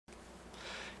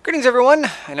Greetings everyone!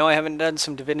 I know I haven't done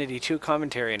some Divinity 2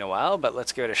 commentary in a while, but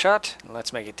let's give it a shot, and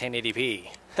let's make it 1080p.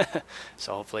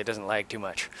 So hopefully it doesn't lag too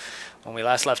much. When we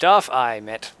last left off, I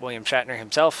met William Shatner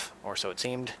himself, or so it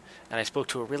seemed, and I spoke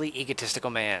to a really egotistical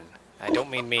man. I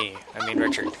don't mean me, I mean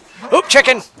Richard. Oop,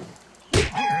 chicken!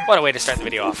 What a way to start the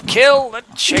video off. Kill the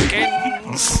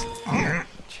chickens!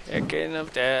 Chicken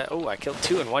of death. Oh, I killed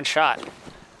 2 in one shot.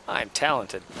 I'm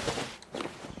talented.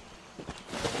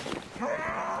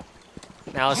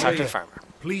 Now let's talk to the farmer.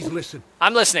 Please listen.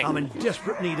 I'm listening. I'm in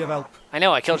desperate need of help. I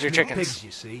know, I killed your It's chickens. Pigs,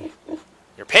 you see.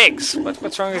 Your pigs?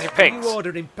 What's wrong with your pigs? You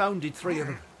ordered impounded 3 of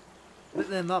them. But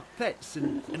they're not pets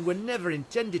and were never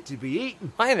intended to be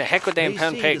eaten. Why in the heck would they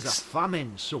impound say there's pigs? a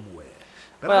famine somewhere.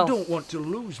 But Well- I don't want to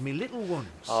lose me little ones.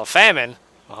 Oh, famine?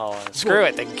 Oh, screw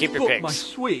it, they can keep your But my pigs.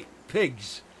 sweet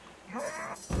pigs.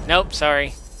 Nope,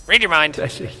 sorry. Read your mind.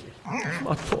 Bessie,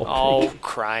 my poor Oh, pig.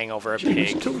 crying over a She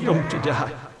was pig. too young to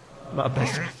die. My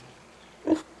Bessie.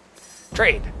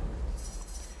 Trade.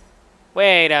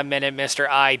 Wait a minute, mister.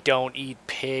 I don't eat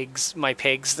pigs. My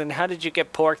pigs. Then how did you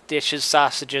get pork dishes,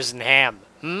 sausages, and ham?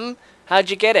 How'd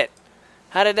you get it?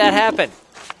 How did that happen?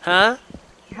 Huh?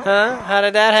 How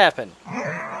did that happen?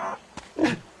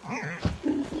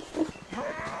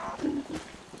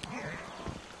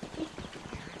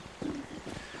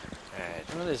 Alright,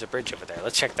 oh, there's a bridge over there.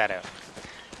 Let's check that out.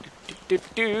 Hey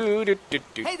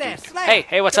there, Slayer.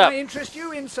 Hey, what's Can up? I interest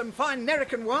you in some fine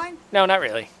American wine? No, not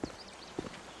really.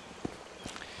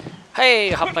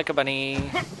 Hey, hop like a bunny.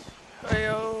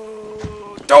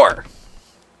 Hey-o. Door!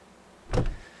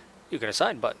 You can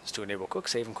assign buttons to enable quick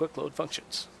save and quick load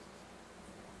functions.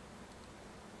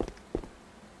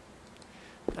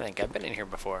 I think I've been in here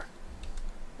before.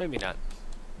 Maybe not.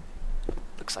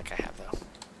 Looks like I have, though.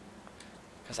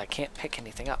 Because I can't pick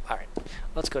anything up. Alright,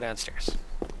 let's go downstairs.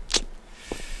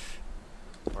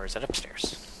 Or is it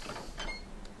upstairs?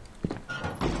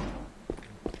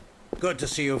 Good to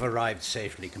see you've arrived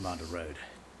safely, Commander Road.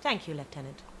 Thank you,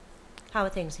 Lieutenant. How are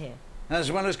things here?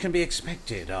 As well as can be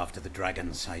expected after the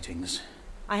dragon sightings.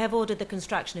 I have ordered the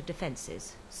construction of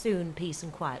defences. Soon peace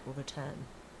and quiet will return.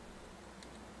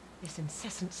 This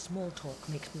incessant small talk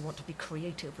makes me want to be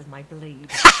creative with my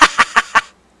blade.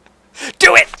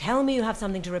 Do it! Tell me you have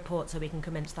something to report so we can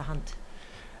commence the hunt.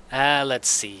 Let's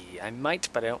see. I might,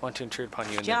 but I don't want to intrude upon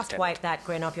you and the Just lieutenant. wipe that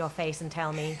grin off your face and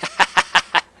tell me.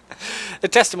 The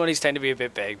testimonies tend to be a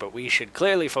bit vague, but we should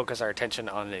clearly focus our attention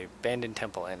on the abandoned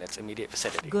temple and its immediate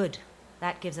vicinity. Good.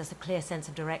 That gives us a clear sense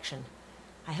of direction.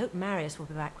 I hope Marius will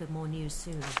be back with more news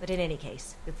soon. But in any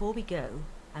case, before we go,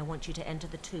 I want you to enter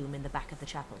the tomb in the back of the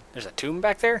chapel. There's a tomb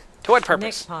back there? To what The purpose?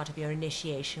 next part of your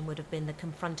initiation would have been the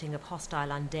confronting of hostile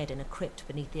undead in a crypt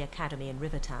beneath the academy in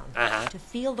Rivertown. To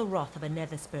feel the wrath of a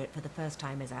nether spirit for the first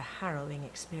time is a harrowing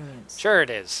experience. Sure it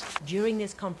is. During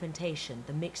this confrontation,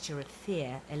 the mixture of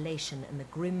fear, elation, and the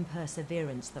grim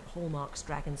perseverance that hallmarks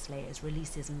dragon slayers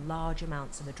releases large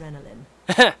amounts of adrenaline.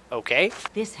 Okay.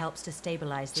 This helps to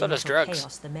stabilize the So does mental drugs.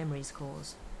 chaos the memories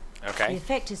cause. The Okay.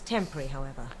 effect is temporary,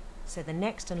 however. So the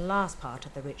next and last part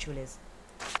of the ritual is...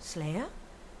 Slayer?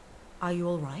 Are you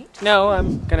all right? No,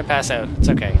 I'm gonna pass out. It's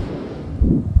okay.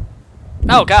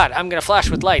 Oh god, I'm gonna flash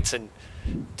with lights and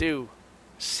do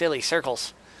silly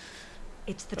circles.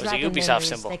 It's the That was a dragon Ubisoft memories.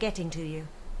 symbol. They're getting to you.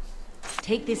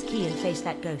 Take this key and face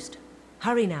that ghost.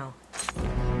 Hurry now.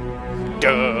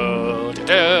 Da da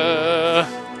da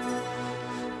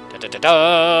da da da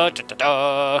da da da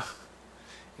da.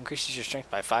 Increases your strength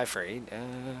by 5 for 8.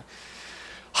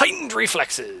 Heightened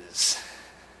reflexes.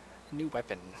 New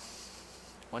weapon.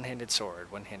 One-handed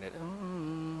sword. One-handed.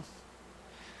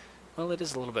 Well, it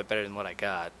is a little bit better than what I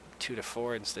got. 2 to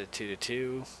 4 instead of 2 to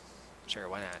 2. Sure,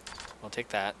 why not? We'll take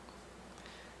that.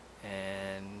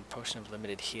 And potion of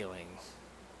limited healing.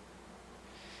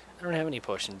 I don't have any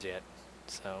potions yet.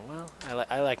 So, well,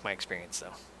 I like my experience,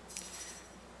 though.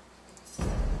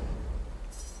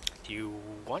 Do you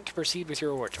want to proceed with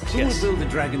your award choice? Who will Yes. build the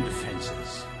dragon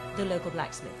defenses? The local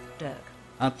blacksmith, Dirk.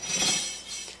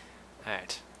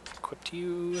 Alright. Equip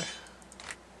you.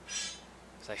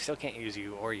 Because I still can't use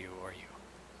you or you or you.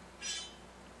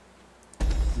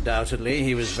 Undoubtedly,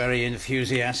 he was very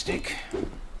enthusiastic.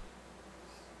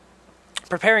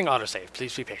 Preparing autosave.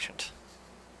 Please be patient.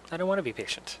 I don't want to be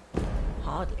patient.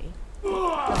 Hardly.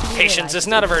 Patience is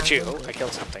not a virtue. Oh, I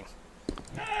killed something.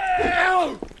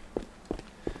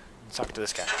 Let's talk to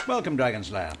this guy. Welcome, Dragon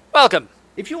Slayer. Welcome!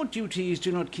 If your duties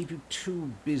do not keep you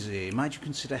too busy, might you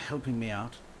consider helping me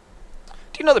out?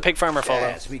 Do you know the pig farmer Follow?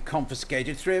 Yes, we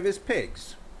confiscated 3 of his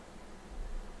pigs.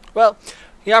 Well,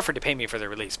 he offered to pay me for their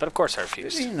release, but of course I Is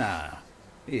refused. he now?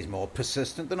 He's more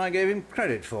persistent than I gave him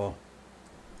credit for.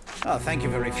 Oh, thank you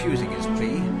for refusing his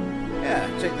plea. Yeah,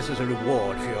 take this as a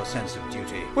reward for your sense of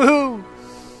duty. Woohoo!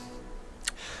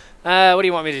 What do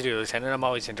you want me to do, Lieutenant? I'm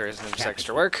always interested in this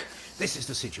extra work. This is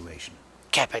the situation.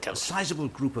 Capital. A sizable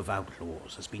group of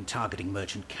outlaws has been targeting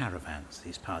merchant caravans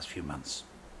these past few months.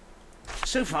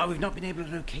 So far, we've not been able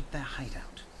to locate their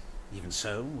hideout. Even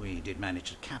so, we did manage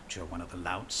to capture one of the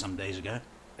louts some days ago.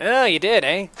 Oh, you did,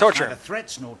 eh? Torture. Neither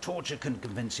threats nor torture can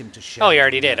convince him to share. Oh, you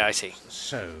already did, I see.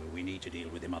 So, we need to deal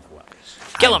with him otherwise.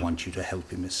 Kill him! I want you to help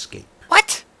him escape.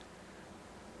 What?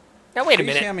 Now, wait a Please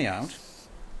minute. hear me out.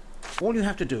 All you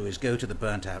have to do is go to the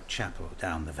burnt-out chapel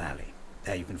down the valley.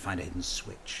 There you can find a hidden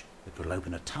switch that will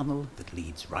open a tunnel that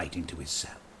leads right into his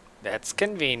cell. That's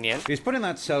convenient. He's put in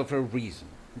that cell for a reason.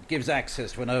 It gives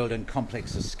access to an old and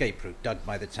complex escape route dug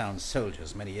by the town's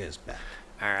soldiers many years back.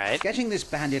 All right. Getting this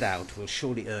bandit out will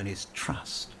surely earn his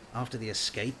trust. After the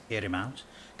escape, hear him out,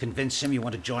 convince him you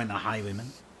want to join the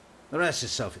Highwaymen. The rest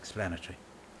is self-explanatory.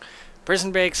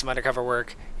 Prison break, some undercover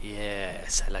work.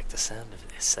 Yes, I like the sound of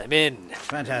this. I'm in.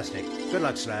 Fantastic. Good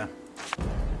luck, Slayer.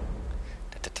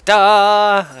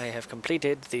 Da-da-da-da! I have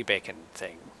completed the bacon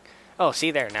thing. Oh, see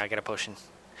there, now I get a potion.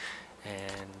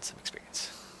 And some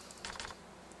experience.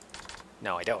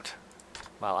 No, I don't.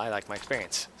 Well, I like my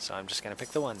experience, so I'm just going to pick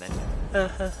the one then.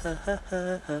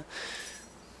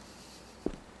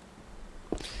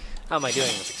 How am I doing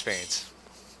with experience?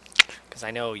 Because I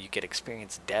know you get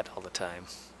experience debt all the time.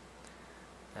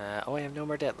 Oh, I have no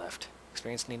more debt left.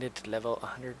 Experience needed to level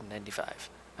 195.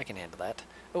 I can handle that.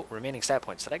 Oh, remaining stat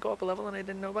points. Did I go up a level and I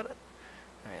didn't know about it?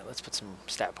 Alright, let's put some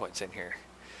stat points in here.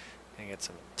 I get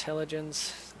some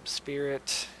intelligence, some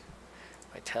spirit,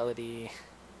 vitality,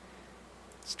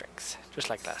 strength. Just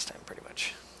like last time, pretty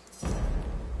much.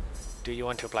 Do you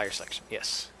want to apply your selection?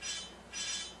 Yes.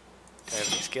 Do I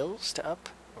have any skills to up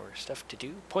or stuff to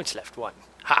do? Points left, 1.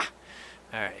 Ha!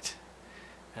 Alright.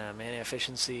 Mana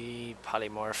efficiency,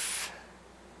 polymorph.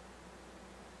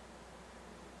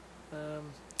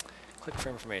 Click for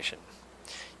information.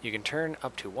 You can turn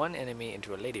up to one enemy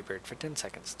into a ladybird for 10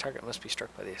 seconds. The target must be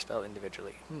struck by the spell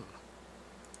individually.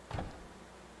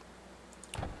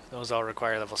 Those all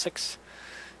require level 6.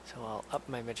 So I'll up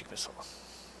my magic missile.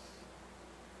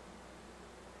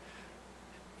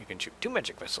 You can shoot 2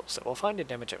 magic missiles that will find and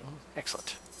damage it.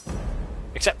 Excellent.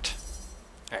 Accept.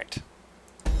 Alright.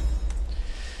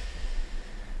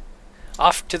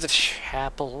 Off to the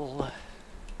chapel.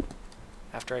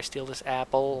 After I steal this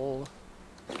apple.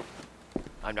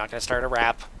 I'm not going to start a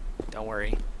rap. Don't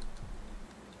worry.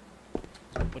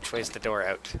 Which way's the door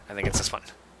out? I think it's this one.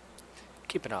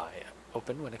 Keep an eye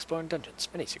open when exploring dungeons.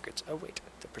 Many secrets await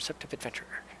the perceptive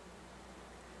adventurer.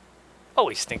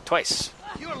 Always think twice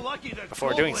You're lucky that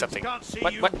before doing something. Can't see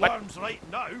What? you What? worms right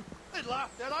now. They'd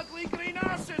laugh their ugly green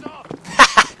asses off.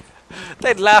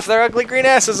 They'd laugh their ugly green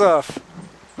asses off.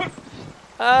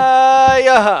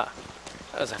 Yeah.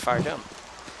 That was a far jump.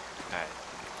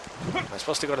 Alright. Am I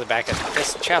supposed to go to the back of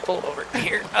this chapel over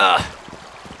here?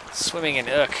 Swimming in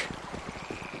ook.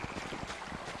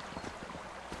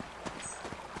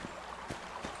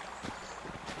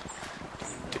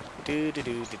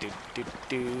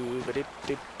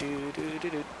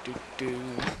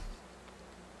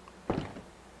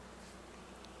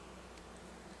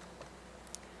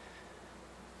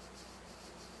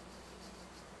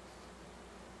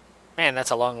 Man, that's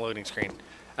a long loading screen.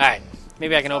 Alright,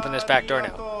 maybe I can open this back door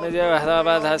now.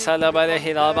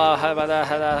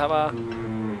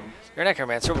 Your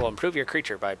necromancer will improve your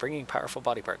creature by bringing powerful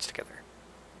body parts together.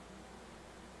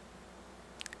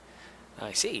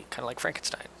 I see, kind of like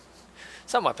Frankenstein.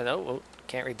 Some weapon though. Oh,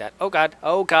 can't read that. Oh god,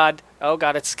 oh god, oh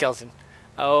god, it's a skeleton.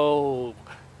 Oh,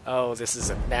 this is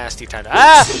a nasty time.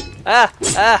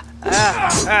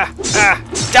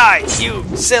 Die, you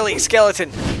silly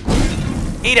skeleton!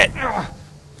 Eat it!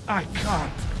 I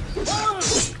can't.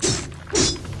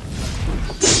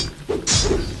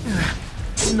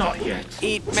 Not yet.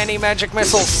 Eat many magic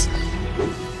missiles.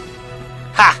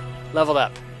 Ha! Leveled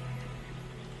up.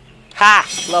 Ha!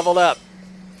 Leveled up.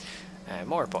 And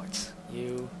more points.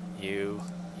 You,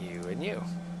 and you.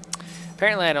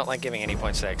 Apparently I don't like giving any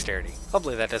points to dexterity.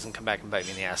 Hopefully that doesn't come back and bite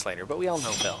me in the ass later, but we all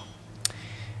know Phil.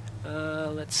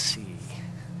 Let's see.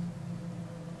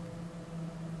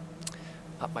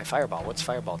 Up my fireball. What's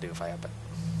fireball do if I up it?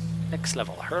 Next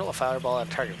level. Hurl a fireball at a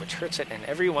target which hurts it and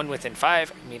everyone within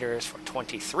 5 meters for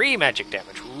 23 magic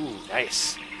damage. Ooh,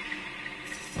 nice.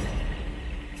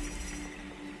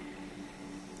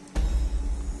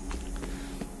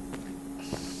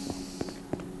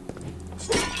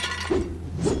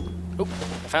 Oop,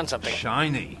 I found something.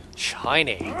 Shiny.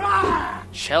 Shiny.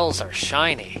 Shells are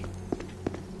shiny.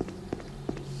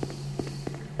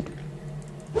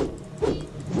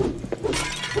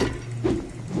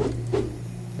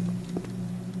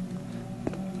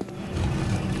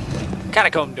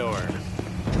 Catacomb door.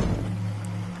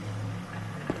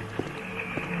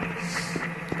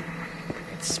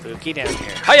 It's spooky down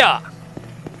here. Hiya!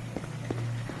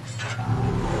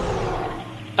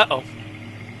 Uh-oh.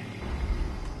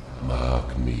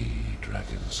 Mark me,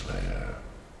 Dragon Slayer.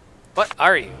 What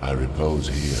are you? I repose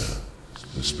here,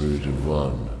 the spirit of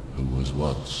one who was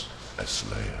once a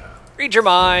slayer. Read your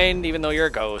mind, even though you're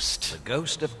a ghost. The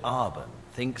ghost of Arbon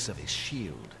thinks of his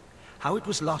shield, how it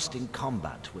was lost in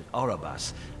combat with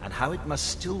Orobas, and how it must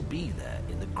still be there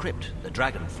in the crypt the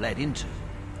dragon fled into.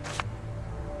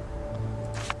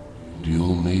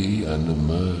 Duel me and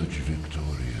emerge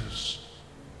victorious.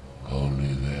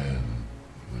 Only then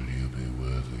will you be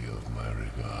worthy of my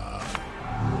regard.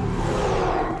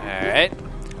 Alright.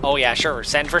 Oh yeah, sure.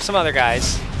 Send for some other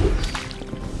guys.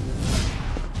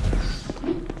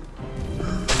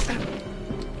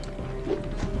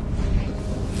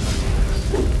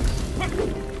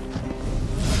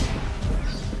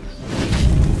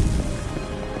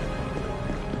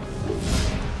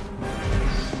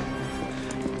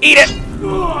 Eat it!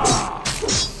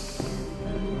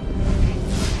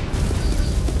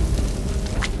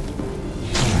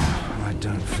 I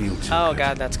don't feel too Oh good.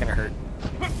 god, that's gonna hurt.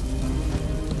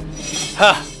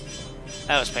 Huh.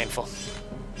 That was painful.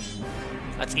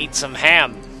 Let's eat some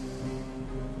ham.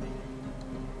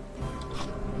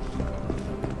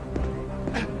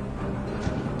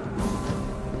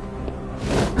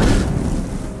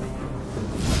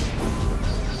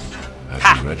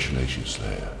 I congratulate you,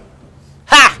 Slayer.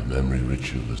 Ha! The memory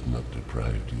ritual has not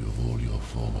deprived you of all your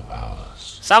former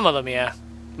powers. Some of them, yeah.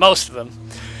 Most of them.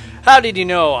 How did you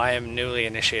know I am newly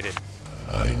initiated?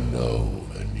 I know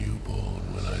a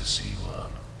newborn when I see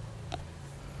one.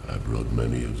 I brought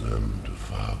many of them to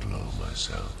Farglow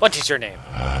myself. What is your name?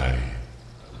 I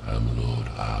am Lord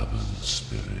Arbon's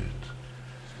spirit,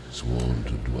 sworn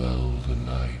to dwell the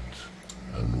night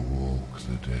and walk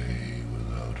the day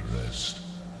without rest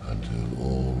until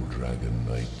all dragon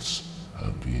knights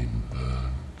have been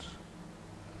burnt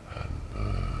and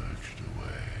purged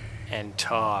away. And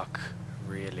talk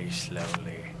really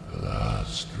slowly. The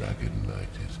last dragon knight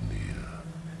is near.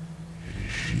 It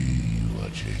is she you are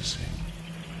chasing.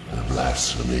 The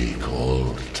blasphemy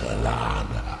called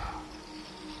Talana.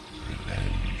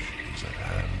 Revenge is at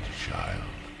hand, child.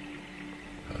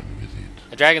 And with it,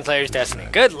 The Dragon Slayer's destiny.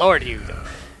 Good lord, you.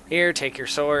 Here, take your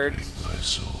sword. my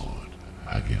sword.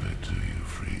 I give it to you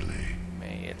freely.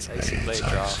 May its icy blade Its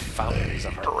draw icy fountains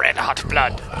of blade her red-hot draw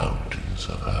blood. Fountains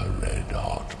of her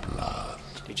red-hot blood.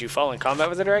 Did you fall in combat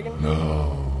with the dragon?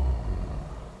 No.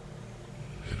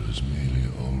 It was merely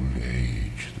old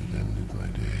age that ended my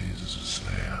days as a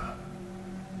slayer.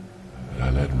 I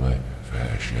led my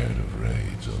fair share of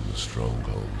raids on the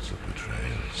strongholds of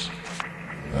betrayers.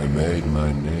 I made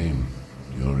my name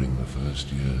during the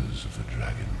first years of the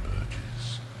dragon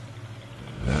purges.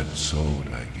 That sword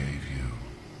I gave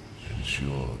you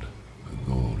ensured the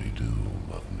gory doom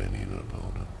of many an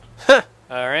opponent.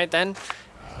 Alright then.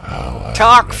 How I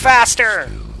Talk regret faster!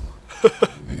 still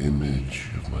the image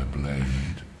of my blade,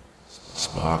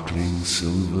 sparkling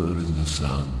silver in the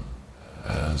sun,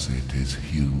 as it is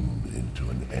hewn into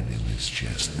an enemy's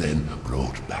chest, then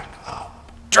brought back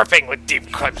up Dripping with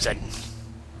deep crimson.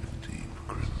 with deep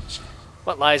crimson.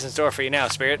 What lies in store for you now,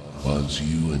 Spirit? Once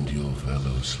you and your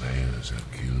fellow slayers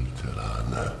have killed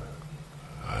Talana,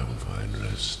 I will find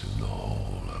rest in the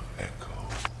Hall of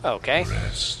Echo. Okay.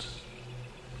 Rest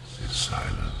is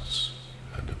silence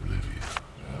and oblivion.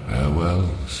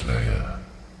 Farewell, Slayer.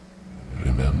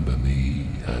 Remember me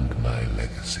and my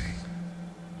legacy.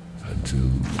 Until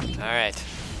Alright.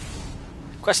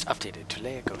 Quest updated to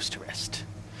lay a ghost to rest.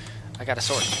 I got a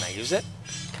sword. Can I use it?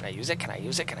 Can I use it? Can I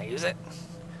use it? Can I use it?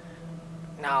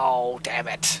 No, damn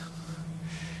it.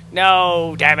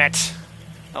 No, damn it.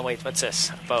 Oh wait, what's this?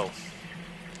 A bow.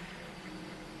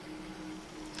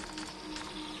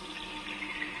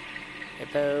 A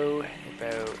bow, a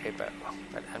bow, a bow.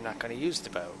 But I'm not going to use the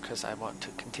bow because I want to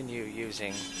continue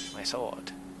using my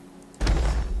sword.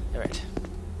 Alright.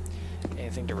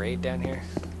 Anything to raid down here?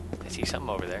 I see something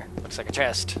over there. Looks like a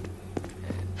chest.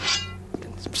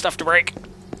 And some stuff to break.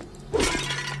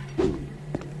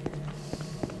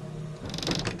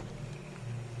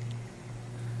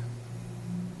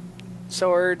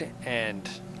 Sword and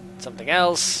something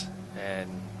else and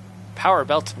power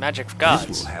belt magic of gods.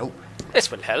 This will help.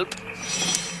 This will help.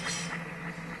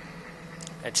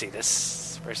 Let's see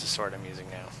this. Where's the sword I'm using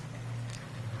now?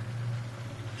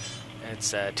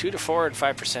 It's 2 to 4 and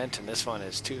 5%, and this one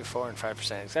is 2 to 4 and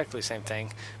 5%. Exactly the same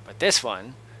thing, but this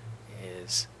one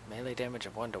is melee damage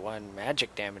of 1 to 1,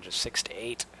 magic damage of 6 to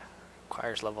 8.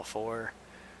 Requires level 4.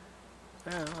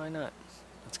 Oh, why not?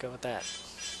 Let's go with that.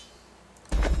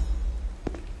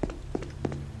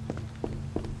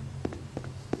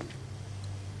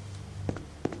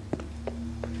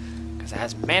 Because it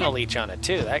has mana leech on it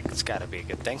too. That's got to be a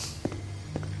good thing.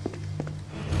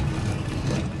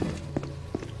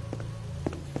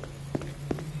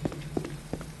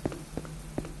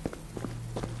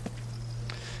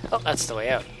 Oh, that's the way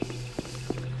out.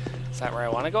 Is that where I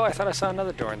want to go? I thought I saw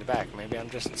another door in the back. Maybe I'm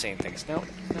just seeing things. No,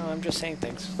 I'm just seeing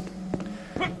things.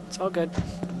 It's all good.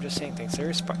 I'm just seeing things. There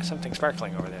is something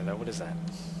sparkling over there, though. What is that?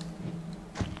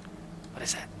 What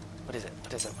is that? What is it?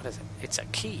 What is it? What is it? It's a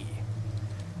key.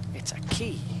 It's a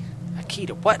key. A key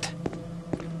to what?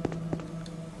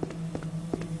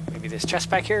 Maybe this chest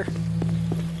back here?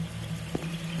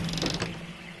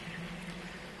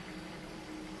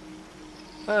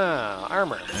 Oh,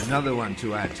 armor. Another one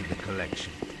to add to the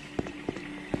collection.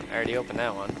 I already opened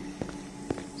that one.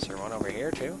 Is there one over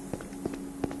here, too?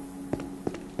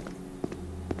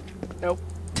 Nope.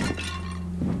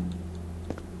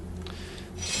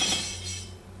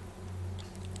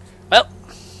 Well,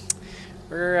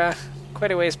 we're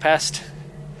quite a ways past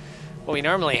what we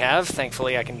normally have.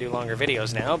 Thankfully, I can do longer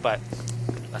videos now, but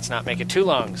let's not make it too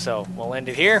long. So we'll end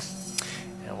it here,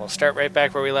 and we'll start right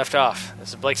back where we left off. This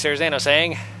is Blake Cerzano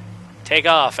saying, take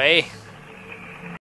off, eh?